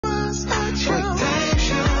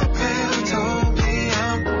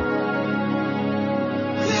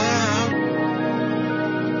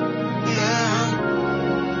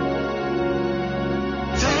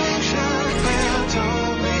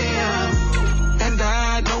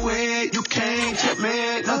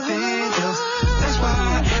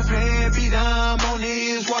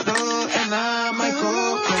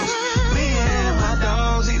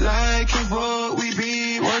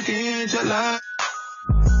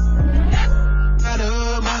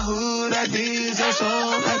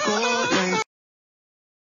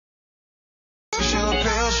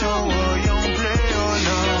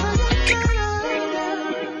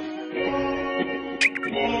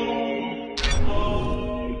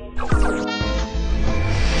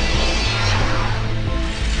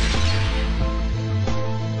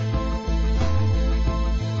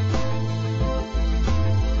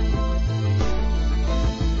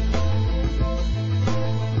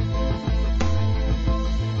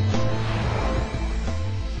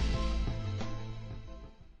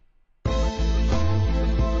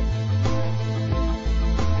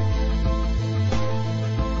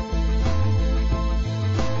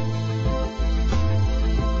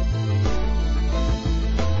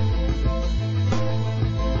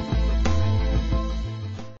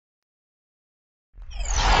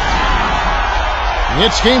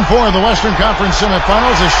It's Game 4 of the Western Conference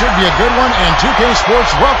semifinals. This should be a good one, and 2K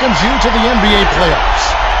Sports welcomes you to the NBA playoffs.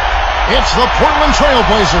 It's the Portland Trail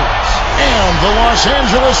Blazers and the Los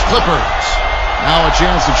Angeles Clippers. Now a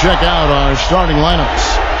chance to check out our starting lineups.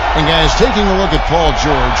 And guys, taking a look at Paul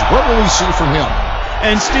George, what will we see from him?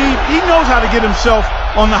 And Steve, he knows how to get himself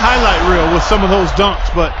on the highlight reel with some of those dunks,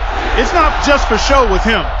 but it's not just for show with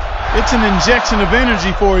him. It's an injection of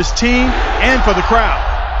energy for his team and for the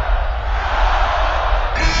crowd.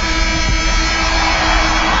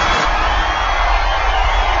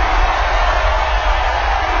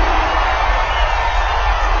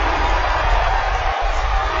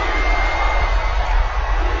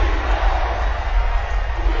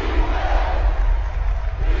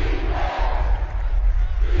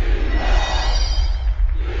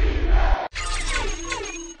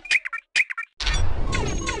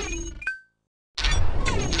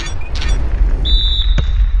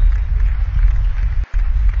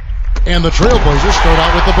 And the Trailblazers start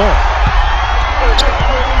out with the ball.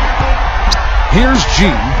 Here's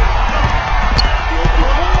G.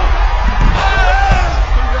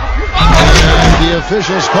 And the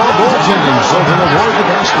officials call goaltending, so they'll award the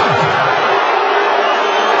basket.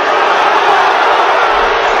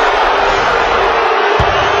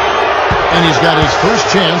 And he's got his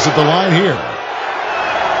first chance at the line here.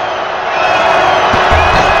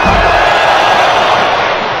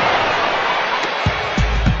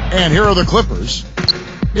 And here are the Clippers.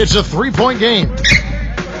 It's a three-point game.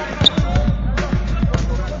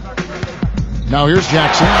 Now here's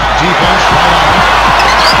Jackson. Defense right on.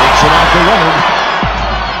 Takes it out to Leonard.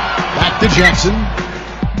 Back to Jackson.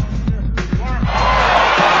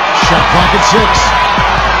 Shot clock at 6.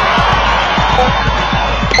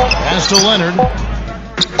 Pass to Leonard.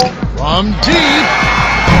 From deep.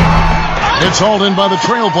 It's hauled in by the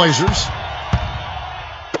Trailblazers.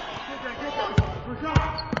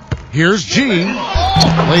 Here's G.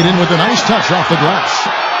 Laid in with a nice touch off the glass.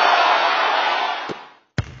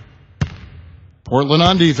 Portland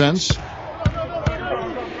on defense.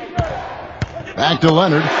 Back to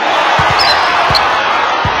Leonard.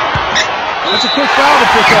 That's a quick foul to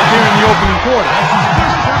pick up here in the opening quarter.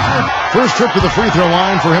 First trip to the free throw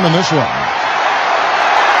line for him in this one.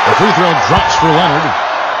 The free throw drops for Leonard.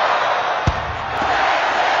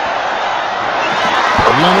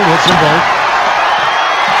 Leonard hits them both.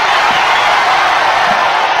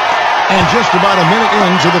 And just about a minute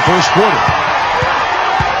into the first quarter.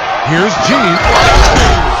 Here's G.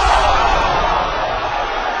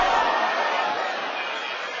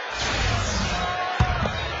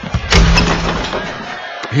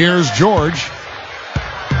 Here's George.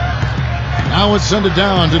 Now it's sent it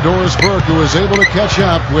down to Doris Burke, who is able to catch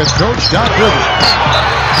up with Coach Doc Rivers.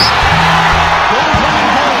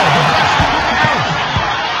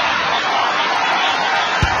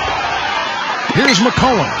 Here's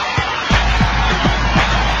McCollum.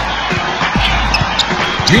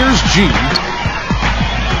 Here's G.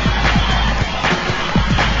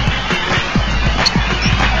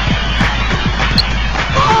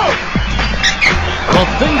 The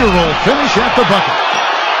finger roll finish at the bucket.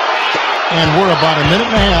 And we're about a minute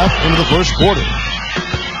and a half into the first quarter.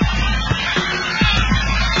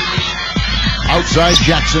 Outside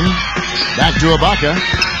Jackson. Back to Ibaka.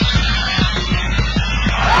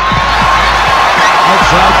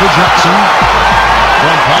 Outside for Jackson.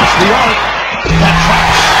 From past the arc. That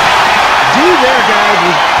drops. D there, guys,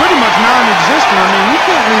 was pretty much non-existent. I mean, you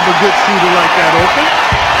can't leave a good shooter like that open.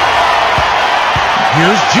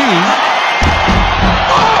 Here's G.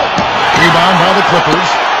 Rebound by the Clippers.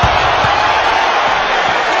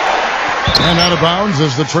 And out of bounds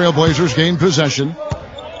as the Trailblazers gain possession.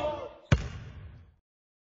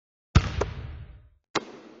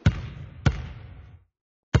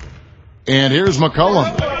 And here's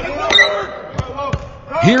McCollum.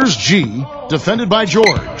 Here's G, defended by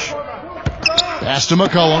George. Pass to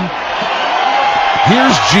McCollum.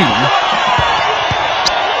 Here's G.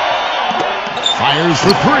 Fires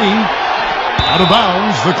for three. Out of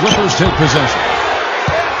bounds. The Clippers take possession.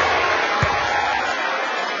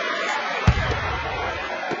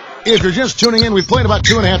 If you're just tuning in, we've played about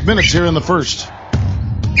 2.5 minutes here in the first.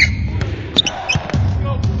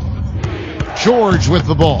 George with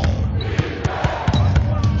the ball.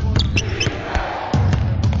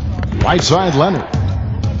 Right side, Leonard.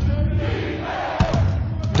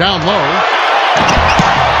 Down low.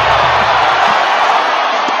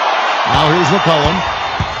 Now here's McCollum.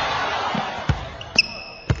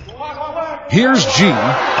 Here's G.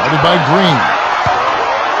 Guarded by Green.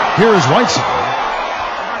 Here is Whiteside.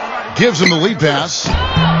 Gives him the lead pass.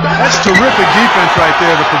 That's terrific defense right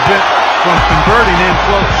there to prevent from converting in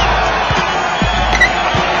close.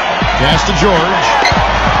 Pass to George.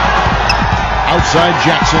 Outside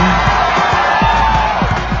Jackson.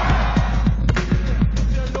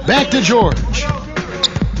 Back to George. Here's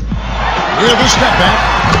the step back.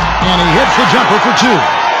 And he hits the jumper for two.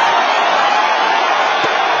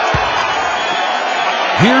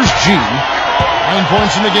 Here's G. 9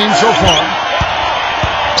 points in the game so far.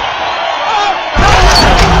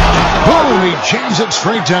 Boom, he jams it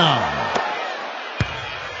straight down.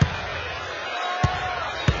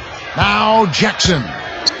 Now Jackson.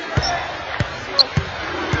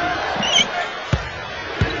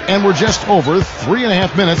 And we're just over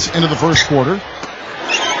 3.5 minutes into the first quarter.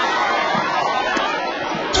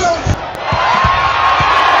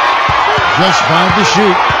 Just 5 to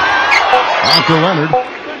shoot. Back to Leonard.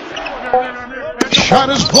 Shot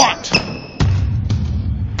is blocked.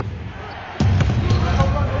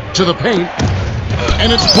 To the paint.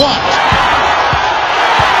 And it's blocked.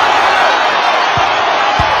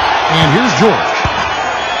 And here's George.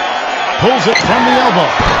 Pulls it from the elbow.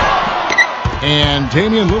 And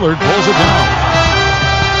Damian Lillard pulls it down.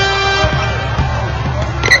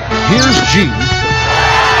 Here's G.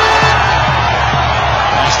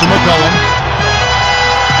 Pass to McCollum.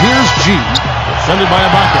 Here's G. Defended by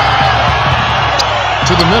Ibaka.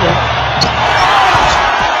 To the middle.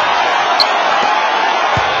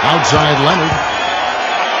 Outside Leonard.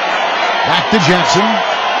 Back to Jackson.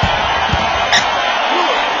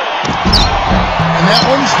 And that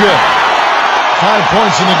one's good. 5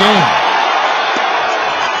 points in the game.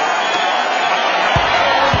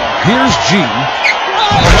 Here's G. 11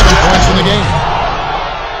 points in the game.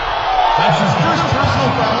 That's his first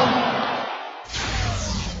personal foul.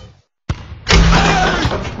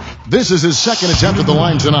 This is his second attempt at the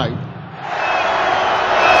line tonight.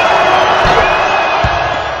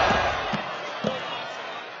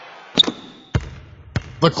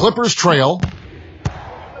 The Clippers trail.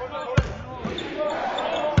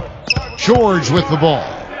 George with the ball.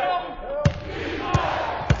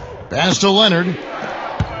 Pass to Leonard.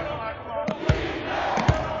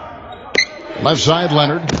 Left side,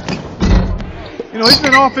 Leonard. You know, he's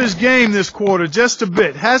been off his game this quarter just a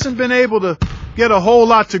bit. Hasn't been able to get a whole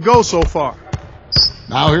lot to go so far.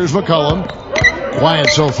 Now here's McCollum. Quiet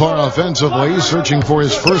so far offensively, searching for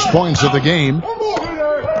his first points of the game.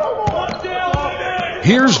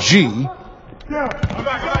 Here's G.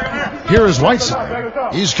 Here is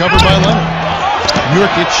Whiteside. He's covered by Leonard.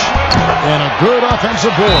 Nurkic. And a good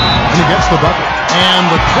offensive board. And he gets the bucket.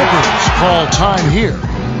 And the Clippers call time here.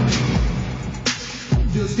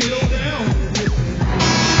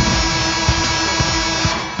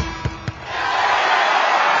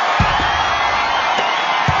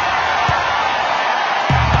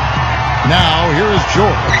 Now, here is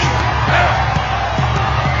George.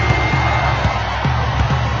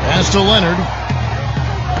 Pass to Leonard.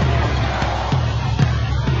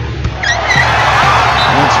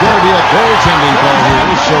 And it's going to be a goaltending call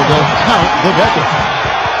here, so they'll count the bucket.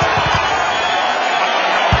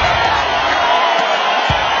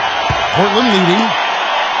 Portland leading.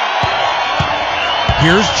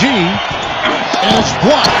 Here's G. And it's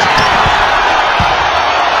blocked.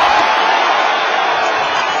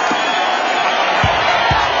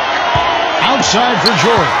 Outside for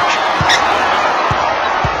George.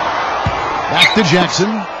 Back to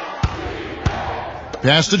Jackson.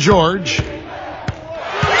 Pass to George.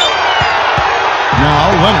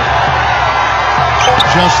 Now Leonard.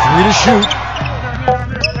 Just 3 to shoot.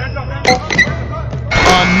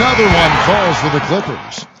 Another one falls for the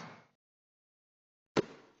Clippers.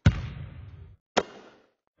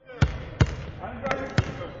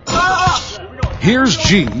 Here's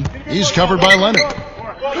G. He's covered by Leonard.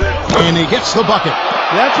 And he gets the bucket.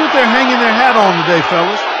 That's what they're hanging their hat on today,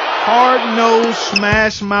 fellas. Hard-nosed,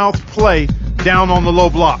 smash-mouth play down on the low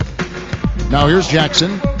block. Now here's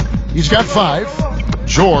Jackson. He's got 5.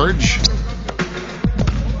 George.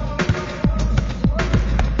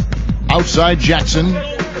 Outside Jackson. Up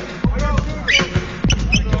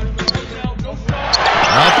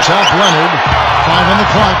top Leonard. 5 on the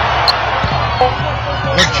clock.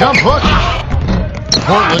 The jump hook.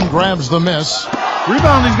 Portland grabs the miss.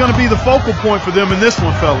 Rebounding is going to be the focal point for them in this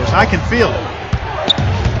one, fellas. I can feel it.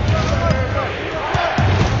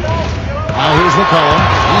 Now here's McCollum.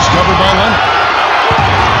 He's covered by Leonard.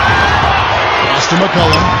 Pass to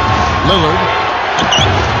McCollum. Lillard.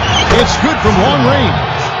 It's good from long range.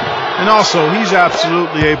 And also, he's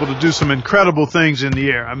absolutely able to do some incredible things in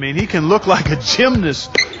the air. I mean, he can look like a gymnast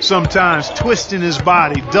sometimes, twisting his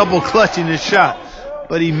body, double clutching his shot.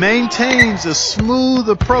 But he maintains a smooth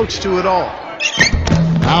approach to it all.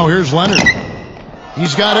 Now here's Leonard.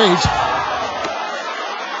 He's got 8.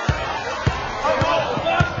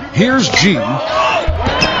 Here's G.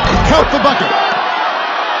 Count the bucket.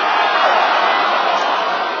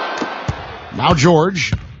 Now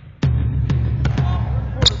George.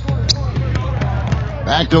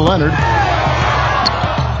 Back to Leonard.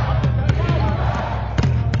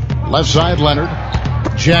 Left side Leonard.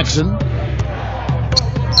 Jackson.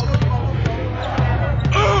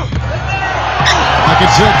 Pocket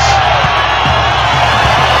 6.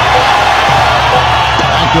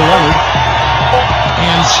 Back to Leonard.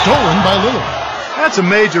 And stolen by Lillard. That's a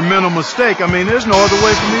major mental mistake. I mean, there's no other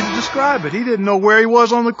way for me to describe it. He didn't know where he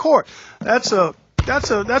was on the court. That's a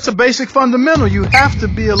basic fundamental. You have to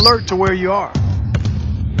be alert to where you are.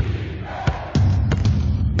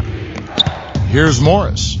 Here's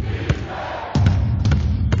Morris.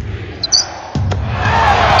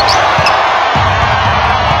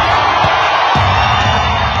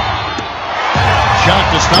 Shot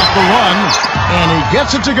to stop the run, and he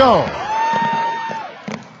gets it to go.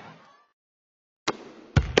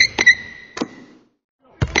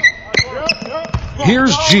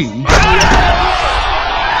 Here's G.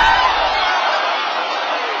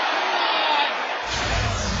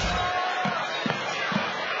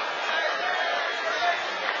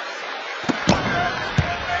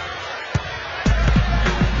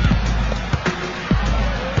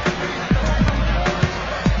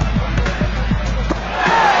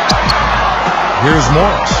 Here's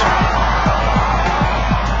Morris.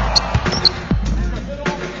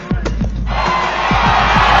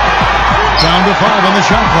 Down to 5 on the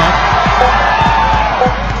shot clock.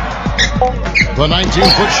 The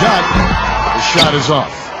 19-foot shot. The shot is off.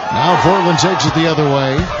 Now Portland takes it the other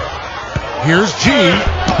way. Here's G.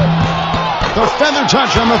 The feather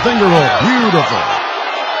touch on the finger roll. Beautiful.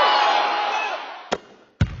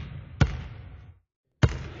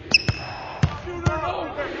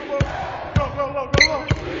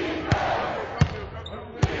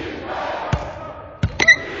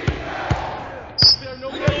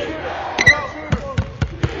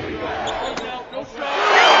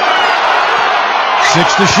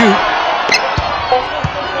 Six to shoot.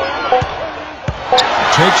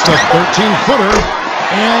 Takes the 13-footer,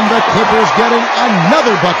 and the Clippers getting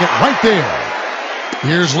another bucket right there.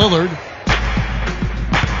 Here's Lillard.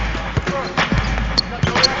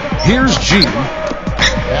 Here's G.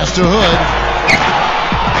 Pass to Hood.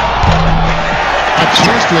 A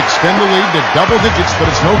chance to extend the lead to double digits, but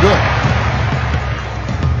it's no good.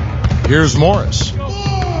 Here's Morris.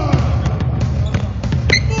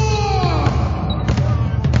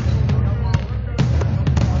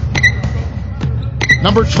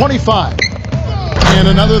 Number 25. And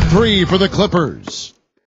another 3 for the Clippers.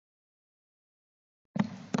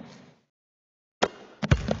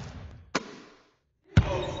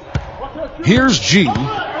 Here's G.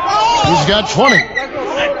 He's got 20.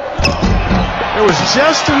 There was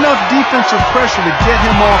just enough defensive pressure to get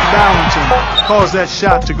him off balance and cause that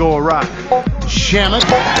shot to go awry. Shamet.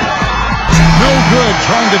 No good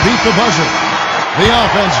trying to beat the buzzer. The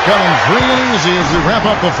offense coming free and easy as we wrap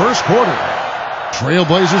up the first quarter.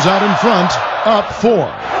 Trailblazers out in front, up 4.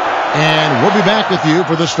 And we'll be back with you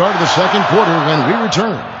for the start of the second quarter when we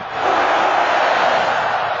return.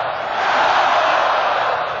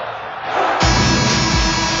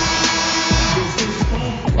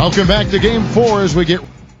 Welcome back to Game 4 as we get...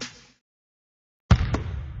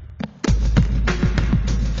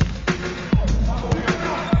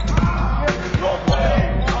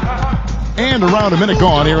 And around a minute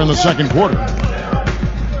gone here in the second quarter.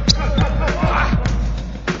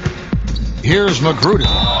 Here's Magruder,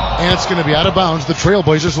 and it's going to be out of bounds. The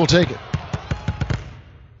Trailblazers will take it.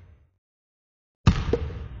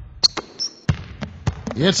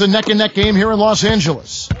 It's a neck-and-neck game here in Los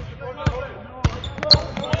Angeles.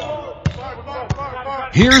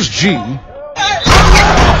 Here's G.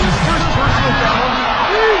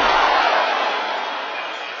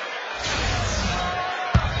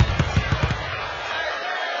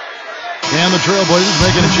 And the Trailblazers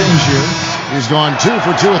making a change here. He's gone 2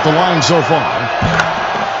 for 2 at the line so far.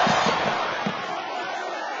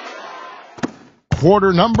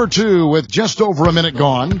 Quarter number 2 with just over a minute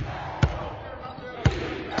gone.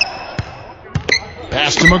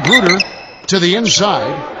 Pass to Magruder to the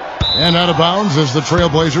inside. And out of bounds as the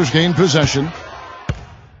Trailblazers gain possession.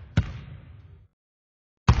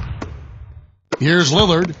 Here's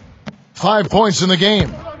Lillard. 5 points in the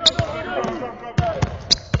game.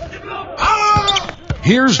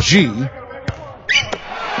 Here's G. Deflects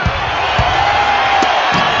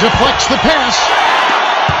the pass.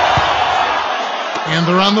 And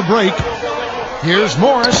they're on the break. Here's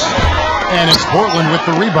Morris. And it's Portland with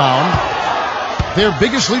the rebound. Their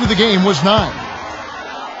biggest lead of the game was 9.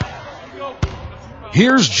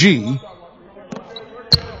 Here's G.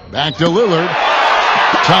 Back to Lillard.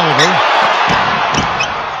 Tolliver.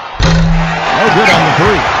 No good on the 3.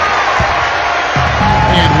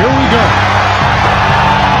 And here we go.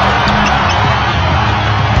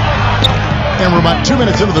 And we're about 2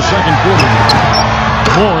 minutes into the second quarter.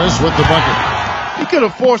 Morris with the bucket. He could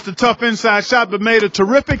have forced a tough inside shot, but made a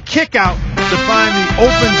terrific kick out to find the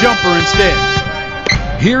open jumper instead.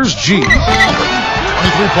 Here's G. 23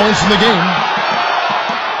 points in the game.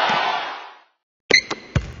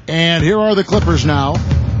 And here are the Clippers now,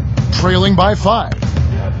 trailing by 5.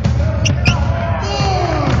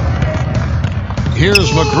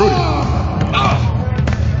 Here's Magruder.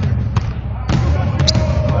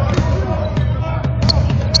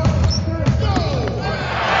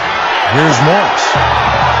 Here's Morris.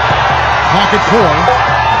 Pocket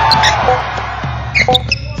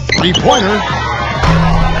 4. Three-pointer.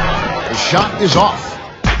 The shot is off.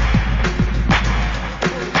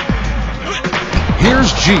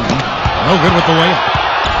 Here's G. No good with the layup.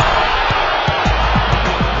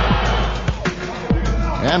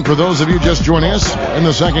 And for those of you just joining us in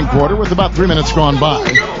the second quarter with about 3 minutes gone by.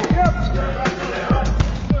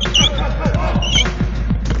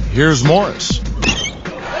 Here's Morris.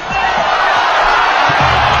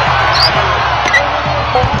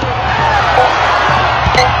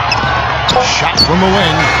 Shot from the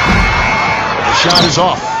wing. The shot is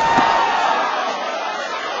off.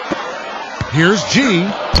 Here's G.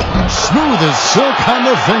 Smooth as silk on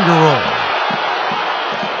the finger roll.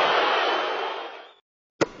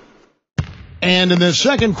 And in the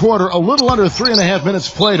second quarter, a little under 3.5 minutes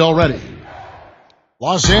played already.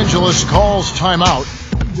 Los Angeles calls timeout.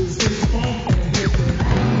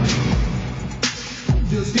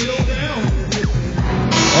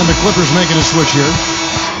 And the Clippers making a switch here.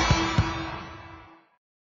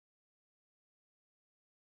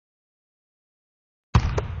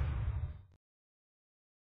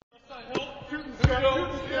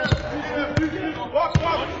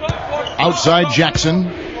 Outside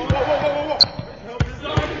Jackson.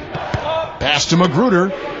 Pass to Magruder.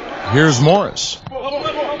 Here's Morris.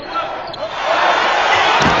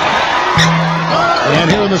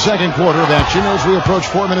 And here in the second quarter of action as we approach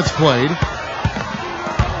 4 minutes played.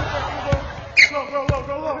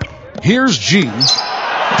 Here's G.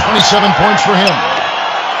 27 points for him.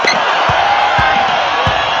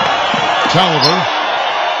 Tolliver.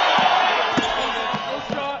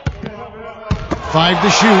 5 to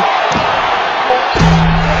shoot.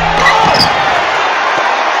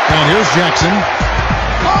 And here's Jackson.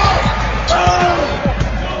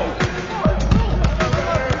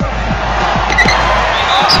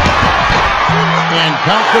 And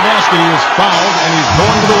count the basket. He is fouled, and he's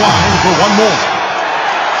going to the line for one more.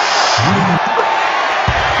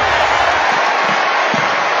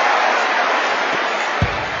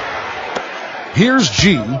 Here's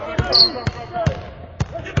G.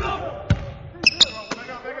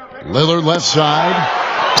 Lillard left side.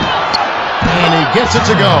 And he gets it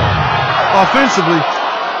to go. Offensively,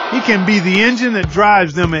 he can be the engine that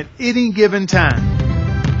drives them at any given time.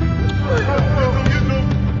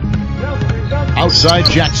 Outside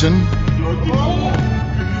Jackson.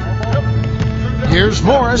 Here's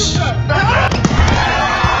Morris. He's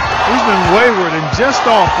been wayward and just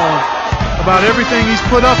off on about everything he's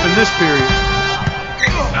put up in this period.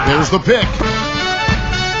 There's the pick.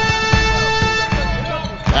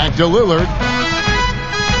 Back to Lillard.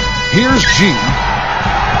 Here's G.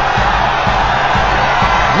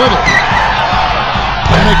 Little.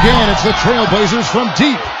 And again, it's the Trailblazers from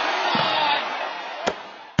deep.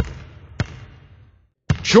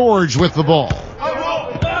 George with the ball.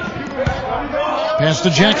 Pass to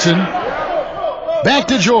Jackson. Back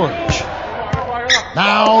to George.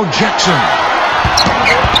 Now Jackson.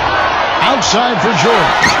 Outside for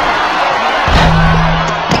George.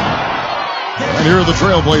 And here are the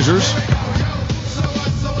Trailblazers.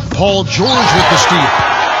 Paul George with the steal.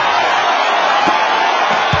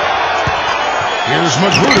 Here's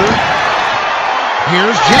Magruder.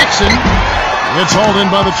 Here's Jackson. It's hauled in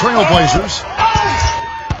by the Trailblazers.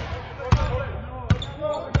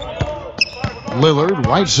 Lillard,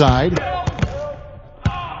 right side.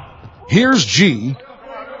 Here's G.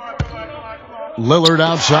 Lillard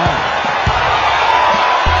outside.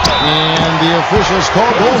 And the officials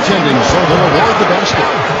call goaltending, so they'll award the basket.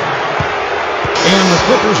 And the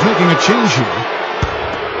Clippers making a change here.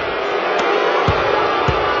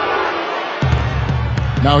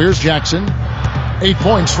 Now here's Jackson. 8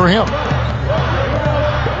 points for him.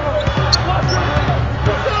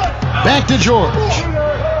 Back to George.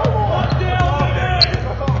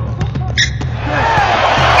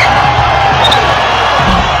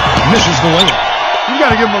 Misses the layup. You got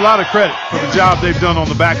to give them a lot of credit for the job they've done on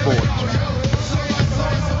the backboard.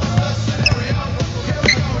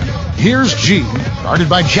 Here's G, guarded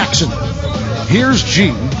by Jackson. Here's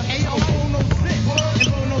G.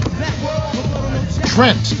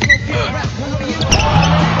 Trent.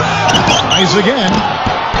 Tries again.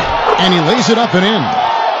 And he lays it up and in.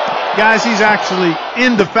 Guys, he's actually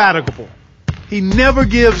indefatigable. He never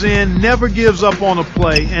gives in, never gives up on a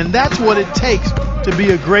play, and that's what it takes to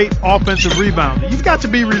be a great offensive rebounder. You've got to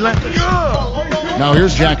be relentless. Now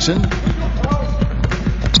here's Jackson.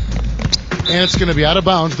 And it's going to be out of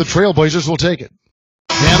bounds. The Trailblazers will take it.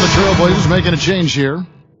 And the Trailblazers making a change here.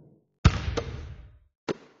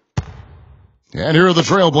 And here are the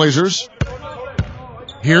Trailblazers.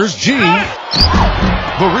 Here's G. The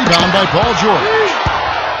rebound by Paul George.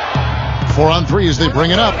 4 on 3 as they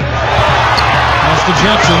bring it up. Pass to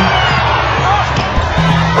Jackson.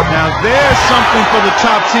 Now there's something for the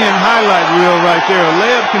top 10 highlight reel right there. A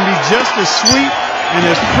layup can be just as sweet and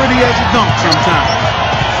as pretty as a dunk sometimes.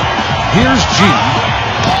 Here's G.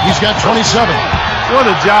 He's got 27. What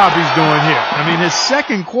a job he's doing here. I mean, his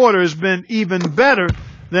second quarter has been even better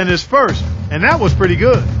than his first, and that was pretty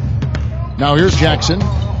good. Now here's Jackson.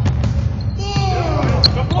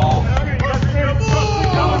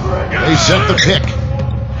 They set the pick.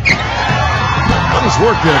 Nice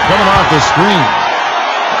work there, coming off the screen.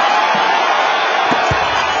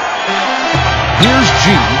 Here's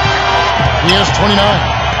G. He has 29.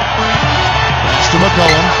 Pass to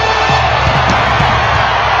McCollum.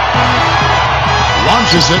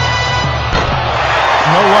 Launches it.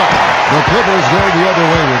 No luck. The Clippers go the other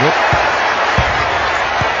way with it.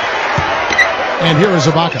 And here is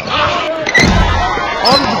Ibaka.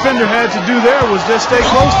 All the defender had to do there was just stay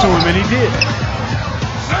close to him, and he did.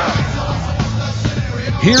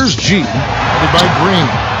 Here's G, headed by Green.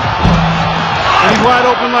 When he's wide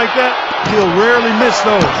open like that, he'll rarely miss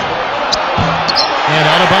those. And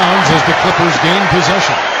out of bounds as the Clippers gain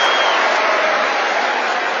possession.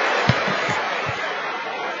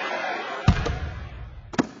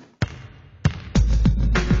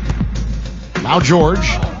 Now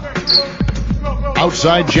George.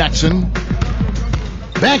 Outside Jackson.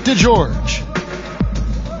 Back to George.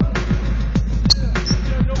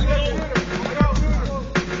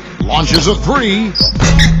 Launches a 3.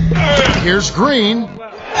 Here's Green.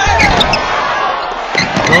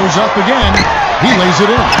 Goes up again. He lays it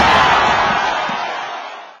in.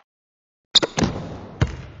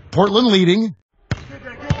 Portland leading.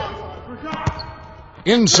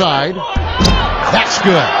 Inside. That's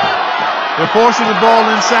good. They're forcing the ball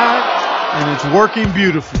inside, and it's working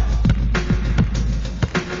beautifully.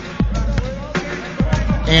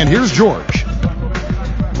 And here's George.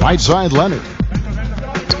 Right side Leonard.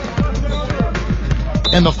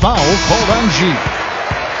 And the foul called on G.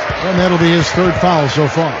 And that'll be his third foul so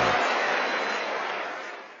far.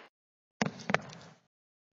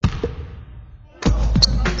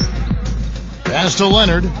 Pass to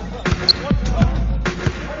Leonard.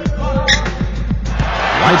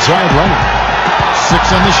 Right side Leonard.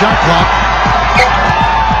 6 on the shot clock.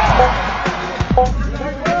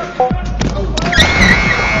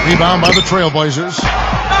 Rebound by the Trailblazers.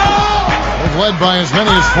 They've led by as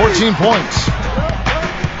many as 14 points.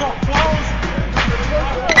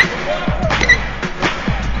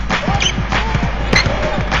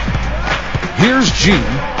 Here's G,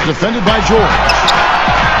 defended by George.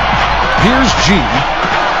 Here's G.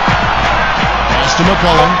 Pass to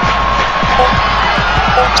McCollum.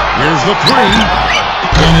 Here's the 3.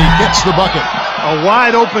 And he gets the bucket. A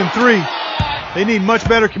wide open 3. They need much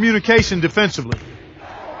better communication defensively.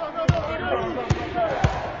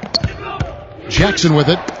 Jackson with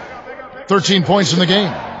it. 13 points in the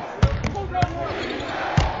game.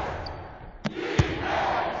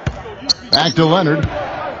 Back to Leonard.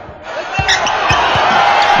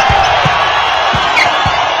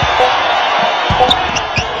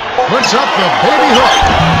 Puts up the baby hook.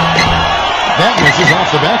 That misses off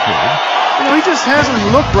the backboard. know, he just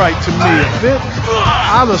hasn't looked right to me. A bit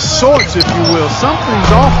out of sorts, if you will.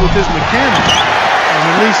 Something's off with his mechanics, and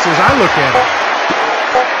at least as I look at it.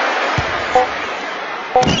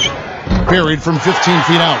 Buried from 15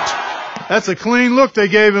 feet out. That's a clean look they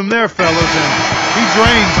gave him there, fellas, and he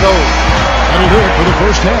drains those. That'll do it for the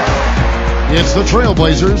first half. It's the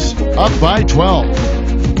Trailblazers up by 12.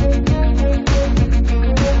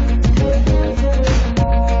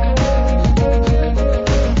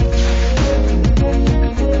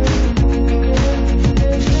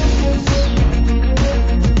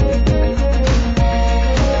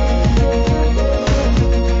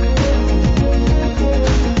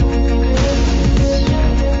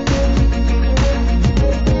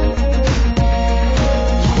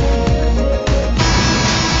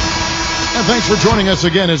 Thanks for joining us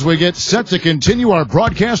again as we get set to continue our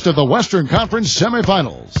broadcast of the Western Conference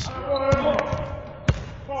semifinals.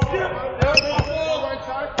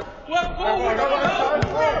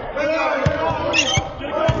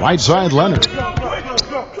 Right side, Leonard.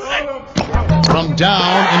 From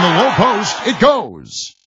down in the low post, it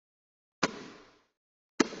goes.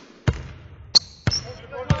 He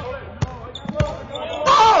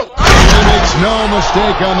makes no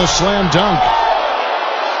mistake on the slam dunk.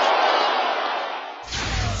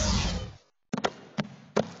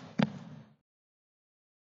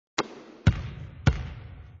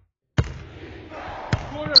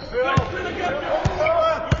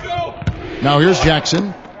 Now here's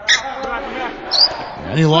Jackson.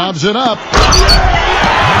 And he lobs it up.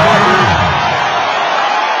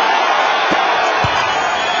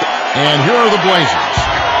 And here are the Blazers.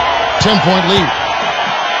 10-point lead.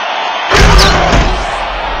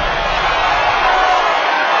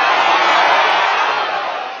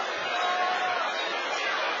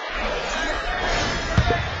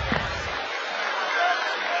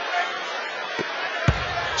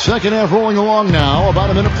 Second half rolling along now. About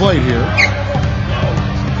a minute played here.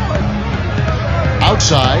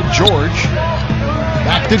 Outside, George.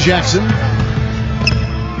 Back to Jackson.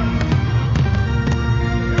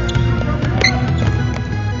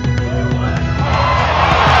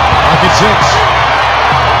 Pocket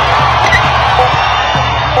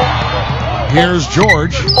 6. Here's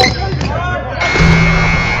George.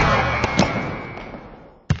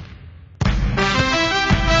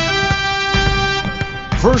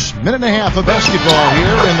 First minute and a half of basketball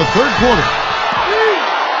here in the third quarter.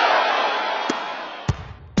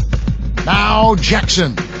 Now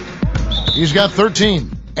Jackson. He's got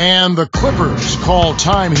 13. And the Clippers call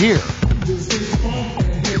time here.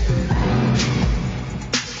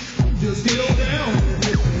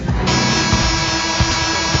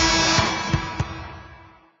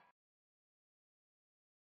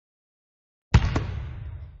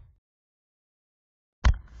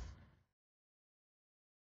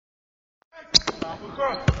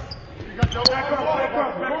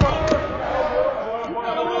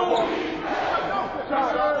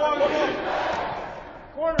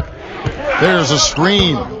 There's a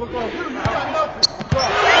screen. 6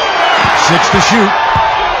 to shoot.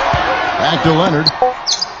 Back to Leonard.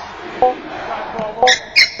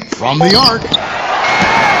 From the arc.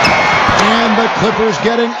 And the Clippers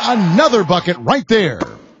getting another bucket right there.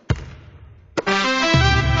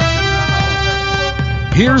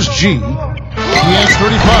 Here's G. He has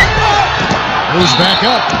 35. Moves back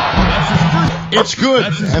up. It's good.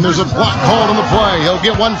 And there's a block called on the play. He'll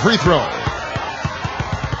get one free throw.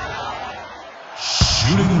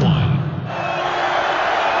 Shooting one.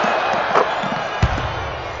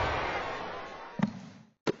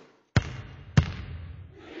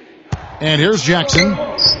 And here's Jackson.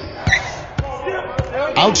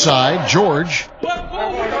 Outside, George.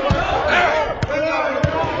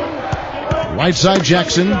 Right side,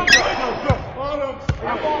 Jackson.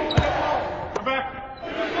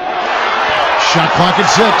 Shot clock at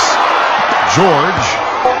 6. George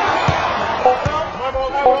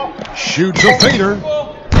shoots a fader.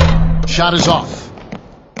 Shot is off.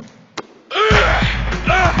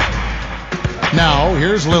 Now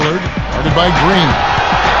here's Lillard, guarded by Green.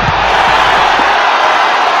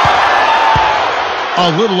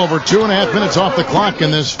 A little over 2.5 minutes off the clock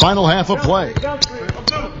in this final half of play.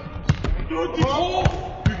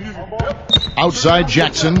 Outside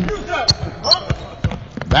Jackson.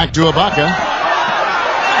 Back to Ibaka.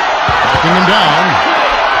 Backing him down.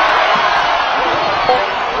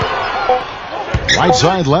 Right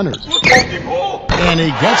side Leonard. And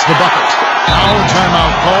he gets the bucket. Now a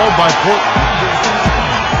timeout called by Portland.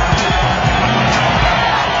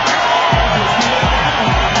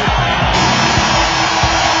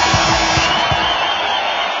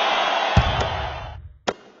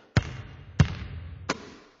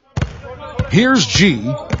 Here's G.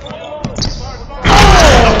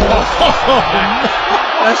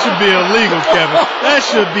 That should be illegal, Kevin. That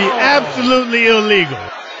should be absolutely illegal.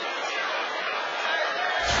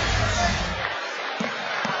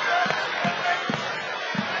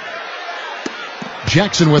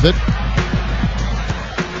 Jackson with it.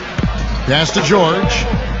 Pass to George.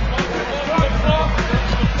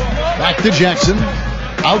 Back to Jackson.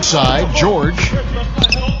 Outside, George.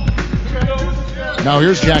 Now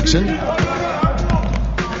here's Jackson.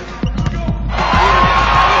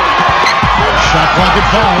 Shot clock at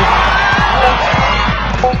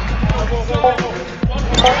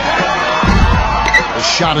 5. The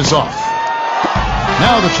shot is off.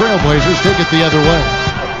 Now the Trailblazers take it the other way.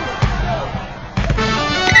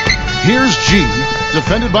 Here's G,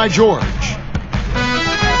 defended by George.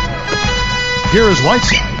 Here is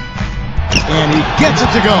Whiteside. And he gets it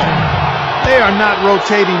to go. They are not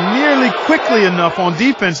rotating nearly quickly enough on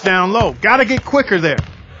defense down low. Got to get quicker there.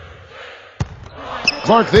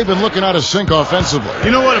 Clark, they've been looking out of sync offensively. You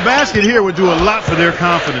know what? A basket here would do a lot for their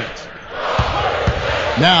confidence.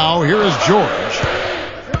 Now, here is George.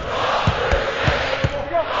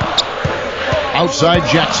 Outside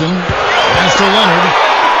Jackson. Pass to Leonard.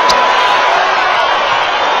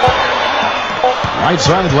 Right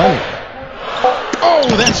side Leonard.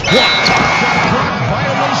 Oh, that's blocked.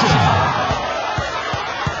 Violation.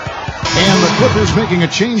 And the Clippers making a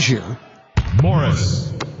change here. Morris.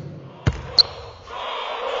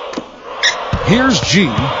 Here's G.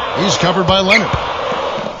 He's covered by Leonard.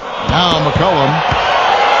 Now McCollum.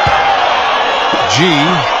 G.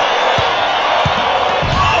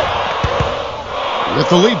 With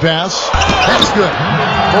the lead pass. That's good.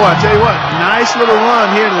 Boy, I tell you what, nice little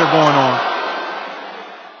run here they're going on.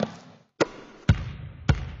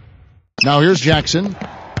 Now here's Jackson.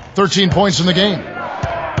 13 points in the game.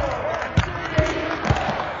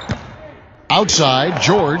 Outside,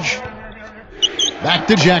 George. Back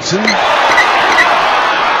to Jackson.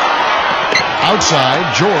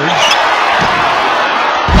 Outside, George.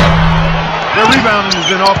 Their rebounding has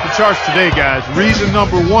been off the charts today, guys. Reason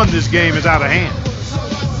number one, this game is out of hand.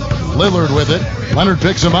 Lillard with it. Leonard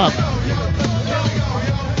picks him up.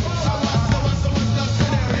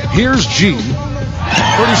 Here's G.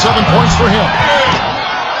 37 points for him.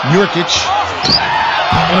 Nurkic.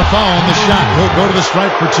 And a foul on the shot. He'll go to the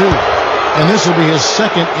stripe for 2. And this will be his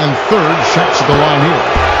second and third shots at the line here.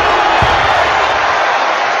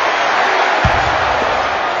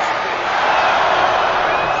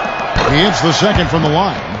 He hits the second from the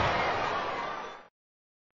line.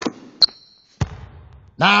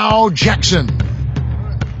 Now Jackson.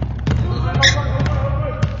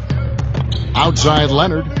 Outside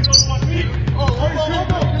Leonard.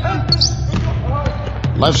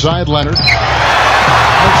 Left side Leonard.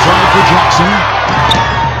 Outside for Jackson.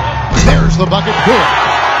 There's the bucket. Good.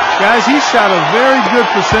 Guys, he shot a very good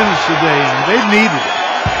percentage today, and they needed it.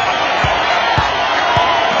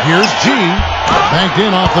 Here's G. Banked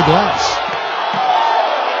in off the glass.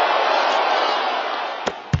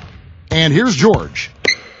 And here's George.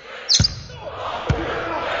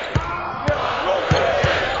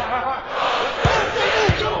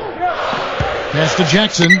 Pass to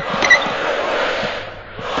Jackson.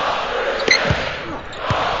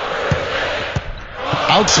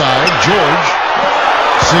 Outside, George.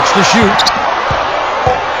 6 to shoot.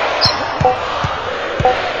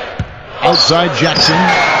 Outside Jackson.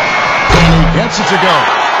 And he gets it to go.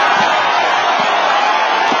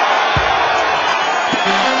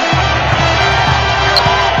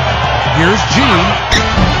 Here's G.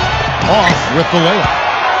 Off with the layup.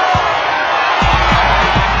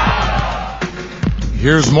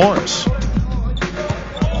 Here's Morris.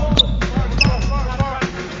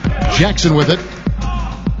 Jackson with it.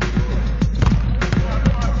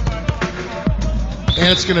 And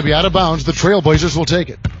it's going to be out of bounds. The Trailblazers will take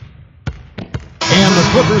it. And the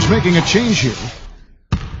Clippers making a change here.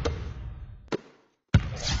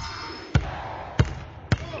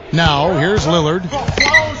 Now, here's Lillard.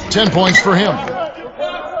 10 points for him.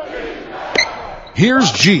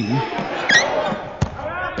 Here's G.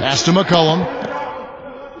 Pass to McCollum.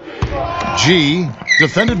 G,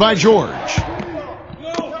 defended by George.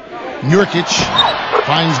 Nurkic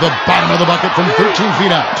finds the bottom of the bucket from 13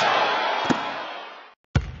 feet out.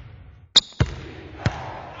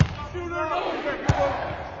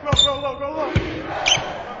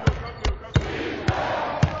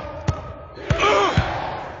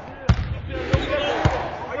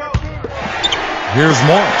 Here's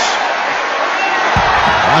Morris.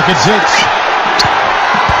 Clock at 6.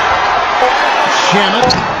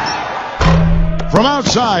 Shamet from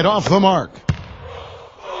outside, off the mark.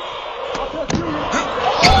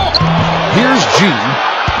 Here's G.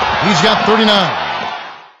 He's got 39.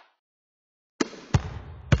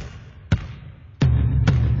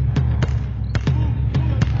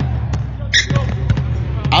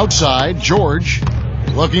 Outside, George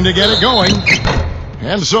looking to get it going.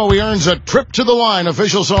 And so he earns a trip to the line.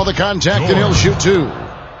 Official saw the contact and he'll shoot two.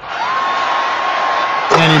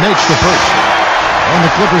 And he makes the first. And the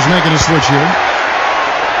Clippers making a switch here.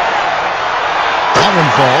 That one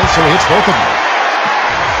falls, so he hits both of them.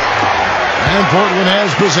 And Portland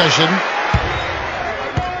has possession.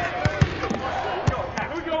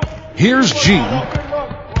 Here's G.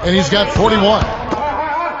 And he's got 41.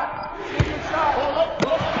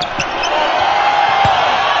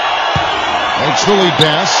 Makes the lead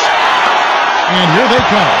pass. And here they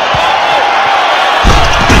come.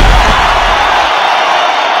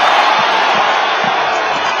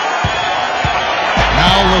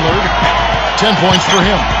 Now Lillard. 10 points for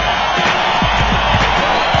him.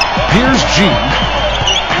 Here's G.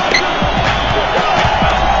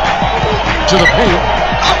 To the paint.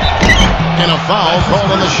 And a foul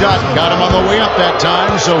called on the shot. Got him on the way up that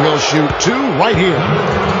time, so he'll shoot two right here.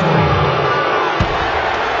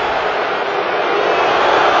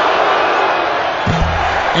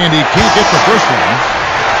 And he can't get the first one.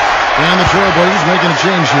 And the Trailblazers making a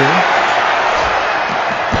change here.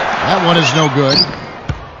 That one is no good.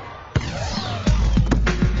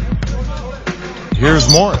 Here's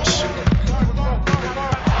Morris. It's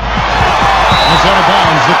out of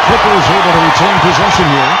bounds. The Clippers able to retain possession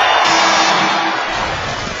here.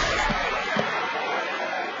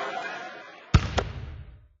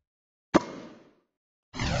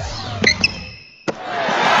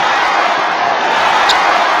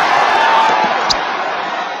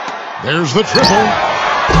 There's the triple.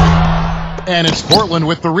 And it's Portland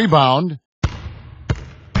with the rebound.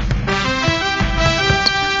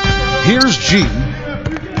 Here's G.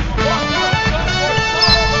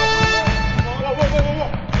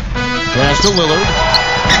 Pass to Lillard.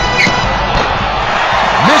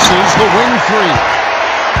 Misses the wing three.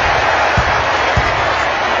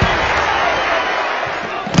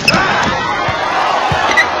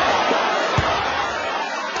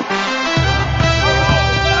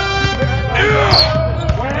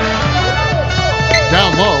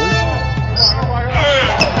 Down low.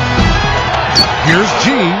 Here's G.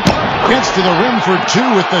 Gets to the rim for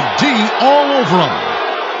two with the D all over him.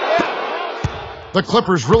 The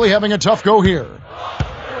Clippers really having a tough go here.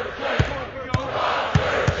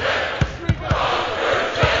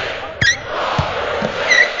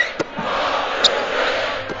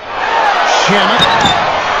 Shannon.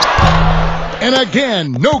 And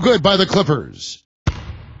again, no good by the Clippers.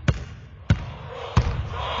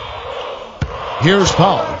 Here's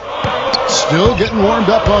Powell. Still getting warmed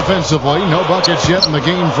up offensively. No buckets yet in the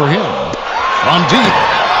game for him. On deep.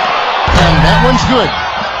 And that one's good.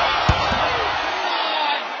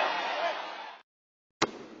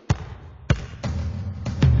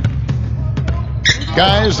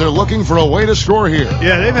 Guys, they're looking for a way to score here.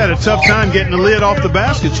 Yeah, they've had a tough time getting the lid off the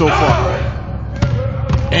basket so far.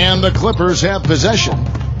 And the Clippers have possession.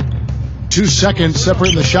 2 seconds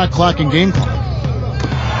separating the shot clock and game clock.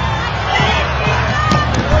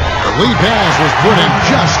 The lead pass was put in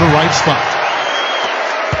just the right spot.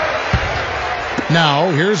 Now,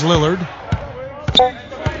 here's Lillard.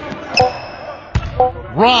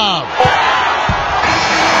 Rob.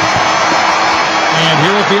 And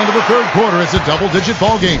here at the end of the third quarter, it's a double-digit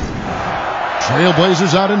ball game.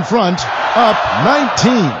 Trailblazers out in front, up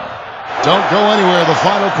 19. Don't go anywhere. The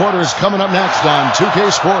final quarter is coming up next on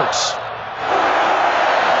 2K Sports.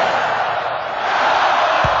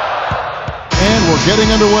 And we're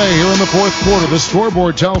getting underway here in the fourth quarter. The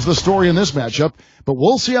scoreboard tells the story in this matchup, but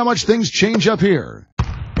we'll see how much things change up here.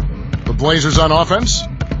 The Blazers on offense.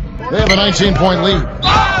 They have a 19-point lead.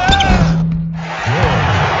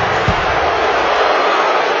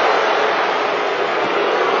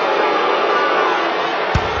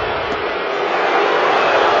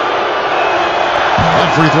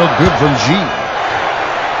 That free throw good from G.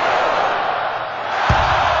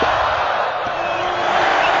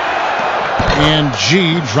 And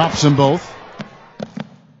G drops them both.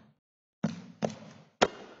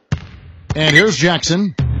 And here's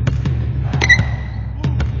Jackson.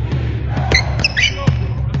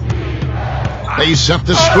 They set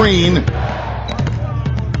the screen.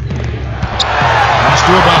 Pass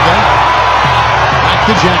to Ibaka. Back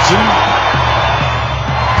to Jackson.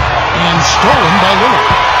 And stolen by Lillard.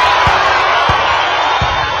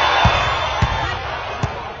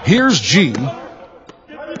 Here's G.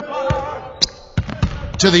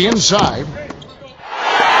 To the inside.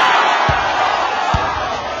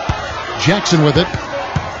 Jackson with it.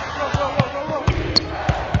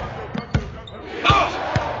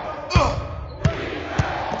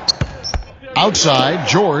 Outside,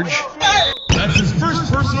 George. That's his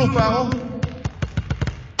first personal foul. The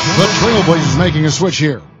Trailblazers making a switch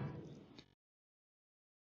here.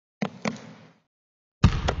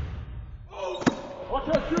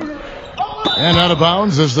 And out of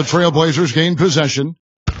bounds as the Trailblazers gain possession.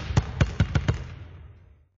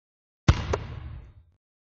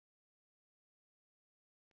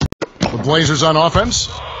 The Blazers on offense.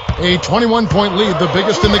 A 21-point lead, the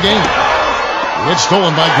biggest in the game. It's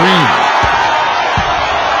stolen by Green.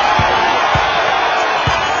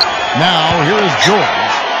 Now, here is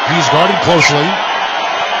George. He's guarded closely.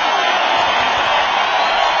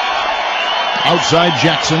 Outside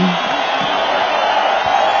Jackson.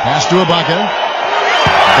 Pass to Ibaka.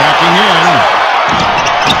 Backing in.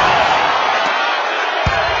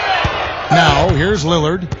 Now, here's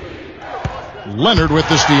Lillard. Leonard with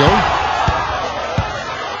the steal.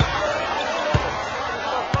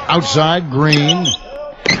 Outside, Green. And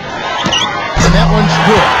that one's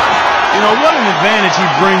good. You know, what an advantage he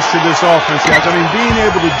brings to this offense, guys. I mean, being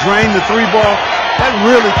able to drain the three ball, that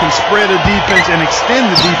really can spread a defense and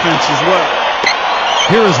extend the defense as well.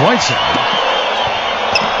 Here is Whiteside.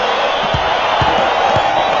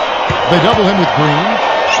 They double him with Green.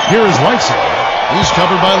 Here is Whiteside. He's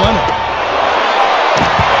covered by Leonard.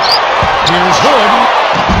 Here's Hood.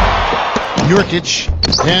 Nurkic.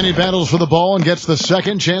 And he battles for the ball and gets the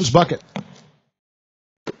second chance bucket.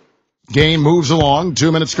 Game moves along.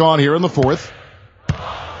 2 minutes gone here in the fourth.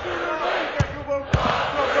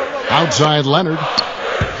 Outside Leonard.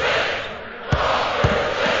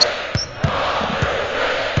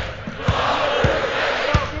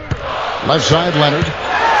 Left side Leonard.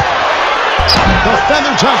 The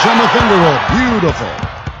feather touch on the finger roll. Beautiful.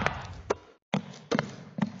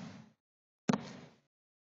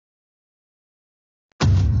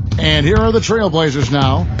 And here are the Trailblazers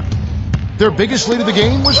now. Their biggest lead of the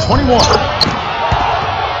game was 21.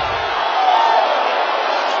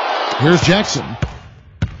 Here's Jackson.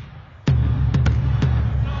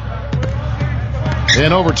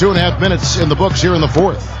 And over 2.5 minutes in the books here in the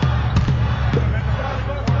fourth.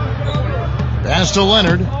 Pass to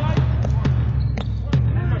Leonard.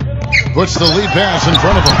 Puts the lead pass in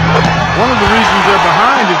front of him. One of the reasons they're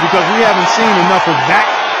behind is because we haven't seen enough of that.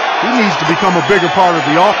 He needs to become a bigger part of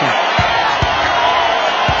the offense.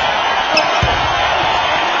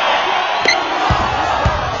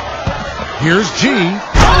 Here's G.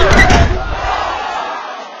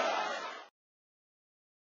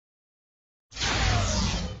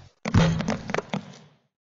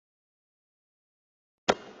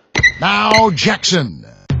 Now Jackson.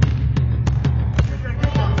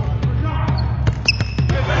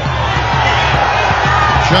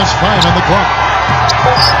 Just 5 on the clock.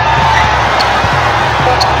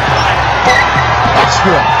 That's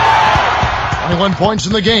good. 21 points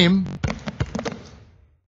in the game.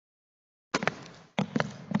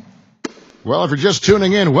 Well, if you're just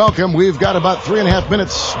tuning in, welcome. We've got about 3.5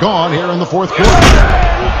 minutes gone here in the fourth quarter.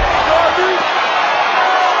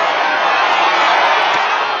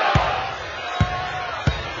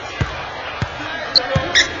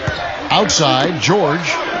 Outside, George.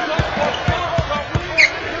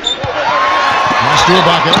 Pass to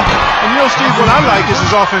Ibaka. And you know, Steve, what I like is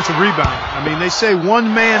his offensive rebound. I mean, they say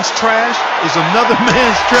one man's trash is another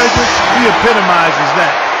man's treasure. He epitomizes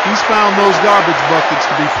that. He's found those garbage buckets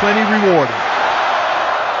to be plenty rewarding.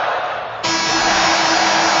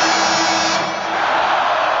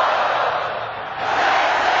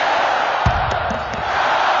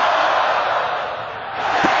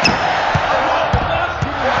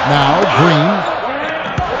 Now Green.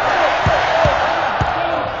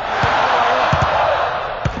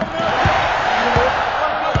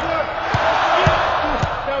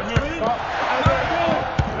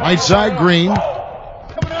 Right side Green.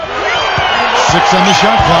 6 on the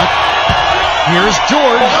shot clock. Here's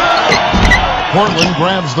George. Portland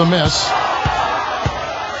grabs the miss.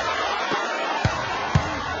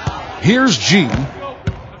 Here's G.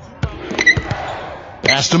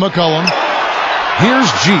 Pass to McCollum. Here's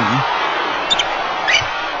G.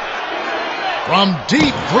 From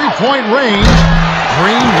deep three-point range,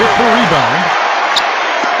 Green with the rebound.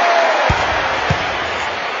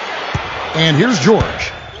 And here's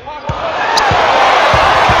George.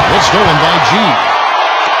 It's stolen by G.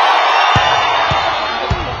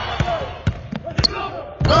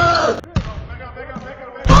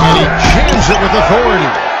 And he jams it with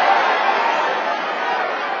authority.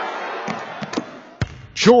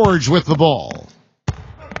 George with the ball.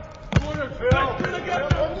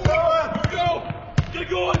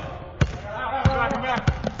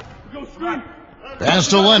 Pass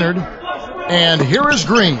to Leonard. And here is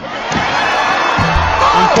Green.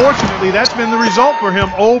 Unfortunately, that's been the result for him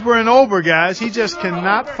over and over, guys. He just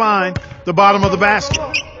cannot find the bottom of the basket.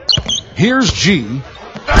 Here's G.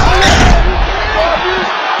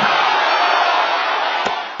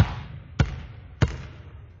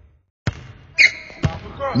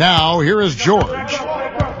 Now, here is George.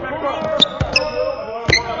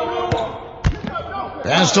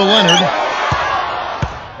 Pass to Leonard.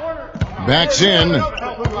 Backs in.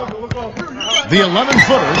 The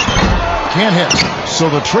 11-footer can't hit. So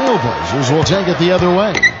the Trailblazers will take it the other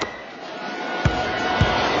way.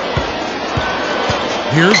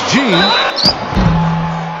 Here's G.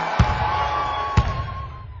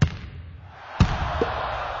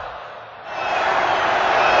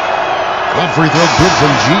 That free throw good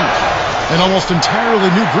from G. An almost entirely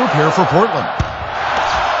new group here for Portland.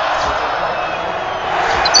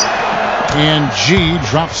 And G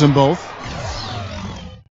drops them both.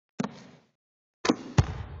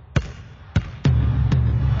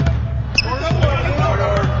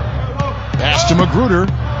 Pass to Magruder.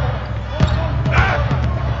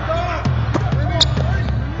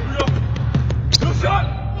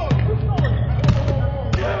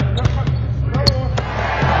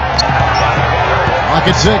 Clock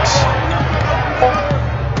at 6.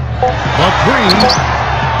 McCree.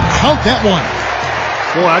 Count that one.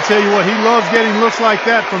 Boy, I tell you what, he loves getting looks like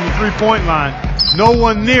that from the three-point line. No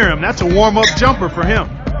one near him. That's a warm-up jumper for him.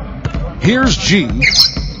 Here's G.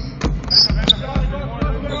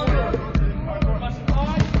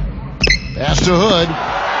 Pass to Hood.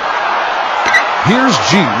 Here's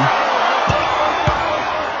G.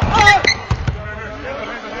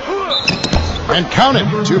 And count it.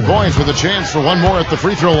 2 points with a chance for one more at the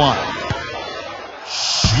free throw line.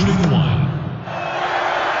 Shooting one.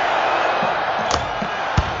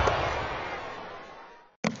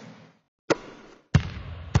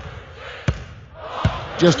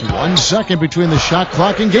 Just 1 second between the shot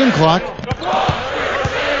clock and game clock.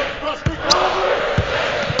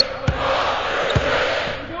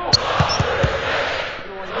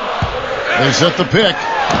 They set the pick.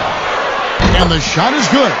 And the shot is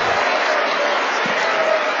good.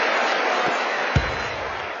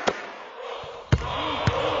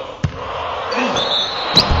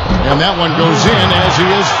 And that one goes in as he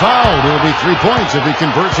is fouled. It'll be 3 points if he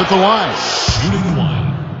converts at the line. Shooting one.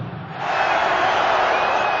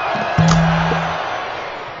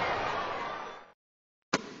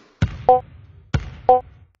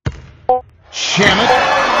 Shamit.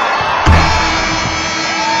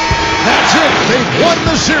 That's it. They've won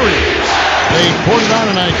the series. They poured it on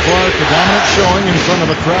tonight, Clark. A dominant showing in front of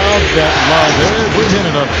a crowd that loved every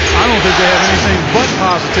minute of it. I don't think they have anything but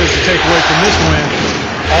positives to take away from this win.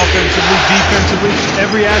 Offensively, defensively,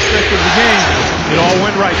 every aspect of the game, it all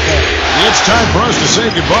went right for them. It's time for us to say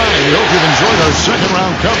goodbye. We hope you've enjoyed our second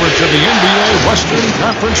round coverage of the NBA Western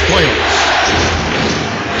Conference Playoffs.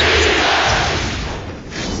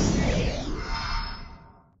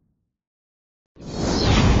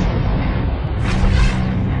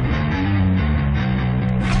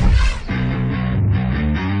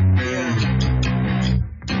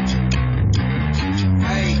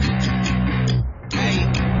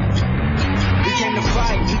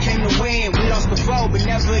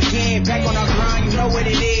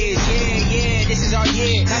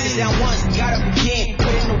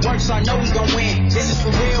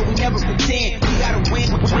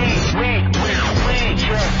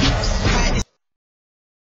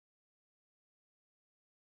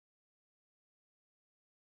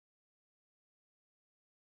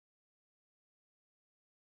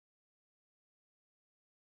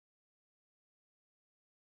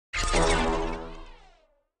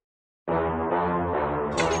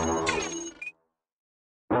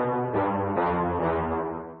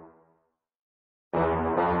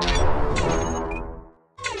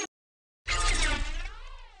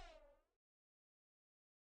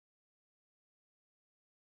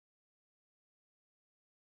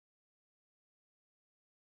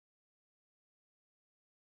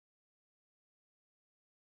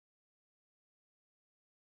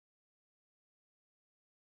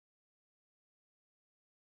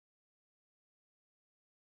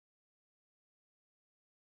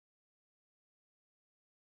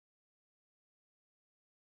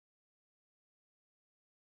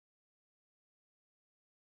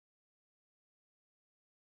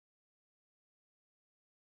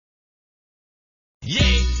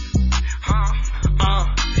 Yeah.